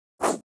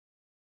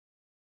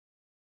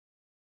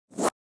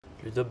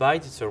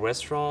LudoBites is a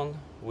restaurant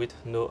with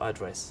no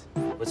address.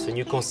 It's a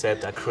new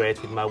concept I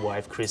created with my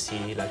wife,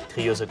 Chrissy, like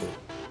 3 years ago,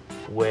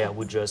 where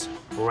we just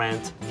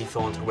rent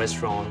different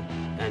restaurants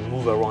and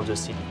move around the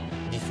city,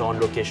 different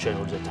locations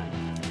all the time.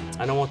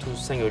 I don't want to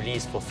sign a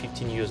lease for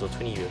 15 years or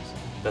 20 years.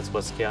 That's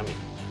what scares me.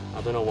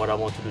 I don't know what I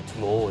want to do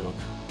tomorrow.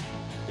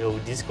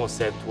 With this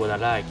concept, what I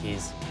like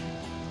is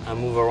I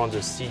move around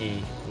the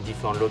city in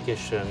different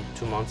locations,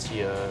 2 months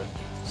here,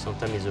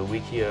 sometimes a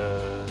week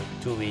here,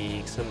 2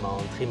 weeks, a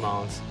month, 3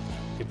 months.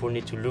 People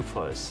need to look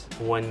for us.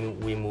 When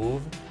we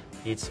move,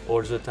 it's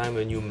all the time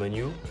a new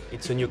menu.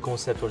 It's a new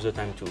concept all the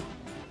time too.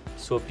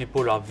 So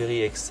people are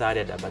very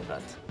excited about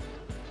that.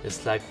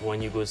 It's like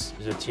when you go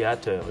to the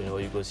theater,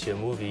 you go see a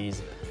movie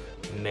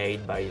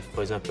made by,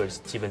 for example,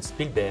 Steven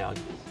Spielberg.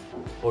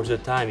 All the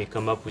time he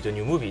come up with a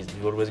new movies.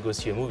 You always go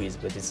see a movies,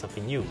 but it's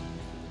something new.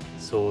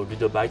 So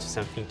LudoBites is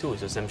the same thing too.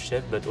 It's the same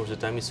chef, but all the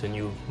time it's a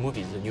new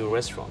movie, a new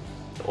restaurant.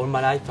 All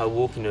my life I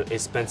work in an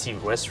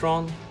expensive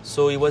restaurant,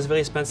 so it was very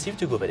expensive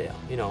to go over there.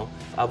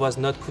 I was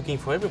not cooking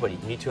for everybody.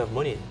 You need to have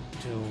money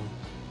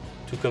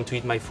to come to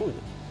eat my food.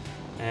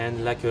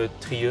 And like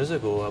 3 years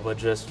ago, I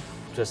was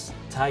just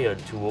tired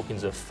to work in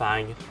the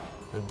fine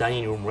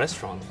dining room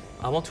restaurant.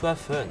 I want to have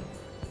fun.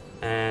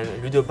 And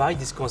LudoBites,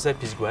 this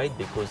concept is great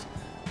because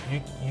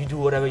you do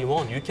whatever you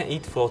want. You can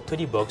eat for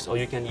 $30 or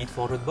you can eat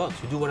for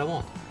 $100. You do what I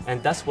want.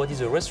 And that's what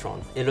is a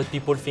restaurant. A lot of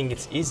people think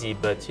it's easy,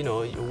 but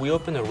we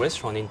open a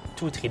restaurant in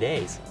 2-3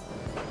 days.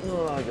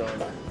 Oh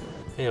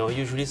God.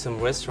 Usually some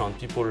restaurant,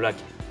 people like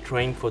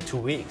train for 2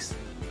 weeks.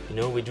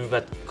 We do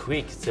that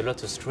quick. It's a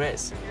lot of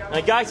stress.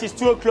 Guys, it's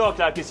 2 o'clock,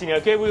 la piscine,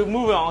 okay? We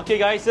move on, okay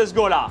guys? Let's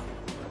go, là.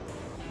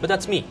 But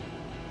that's me.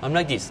 I'm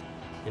like this.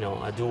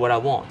 I do what I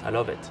want. I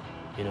love it.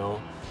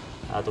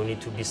 I don't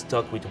need to be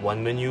stuck with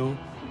one menu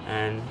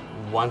and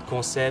one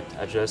concept.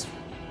 I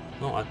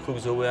cook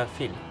the way I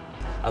feel.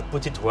 I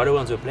put it right away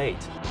on the plate.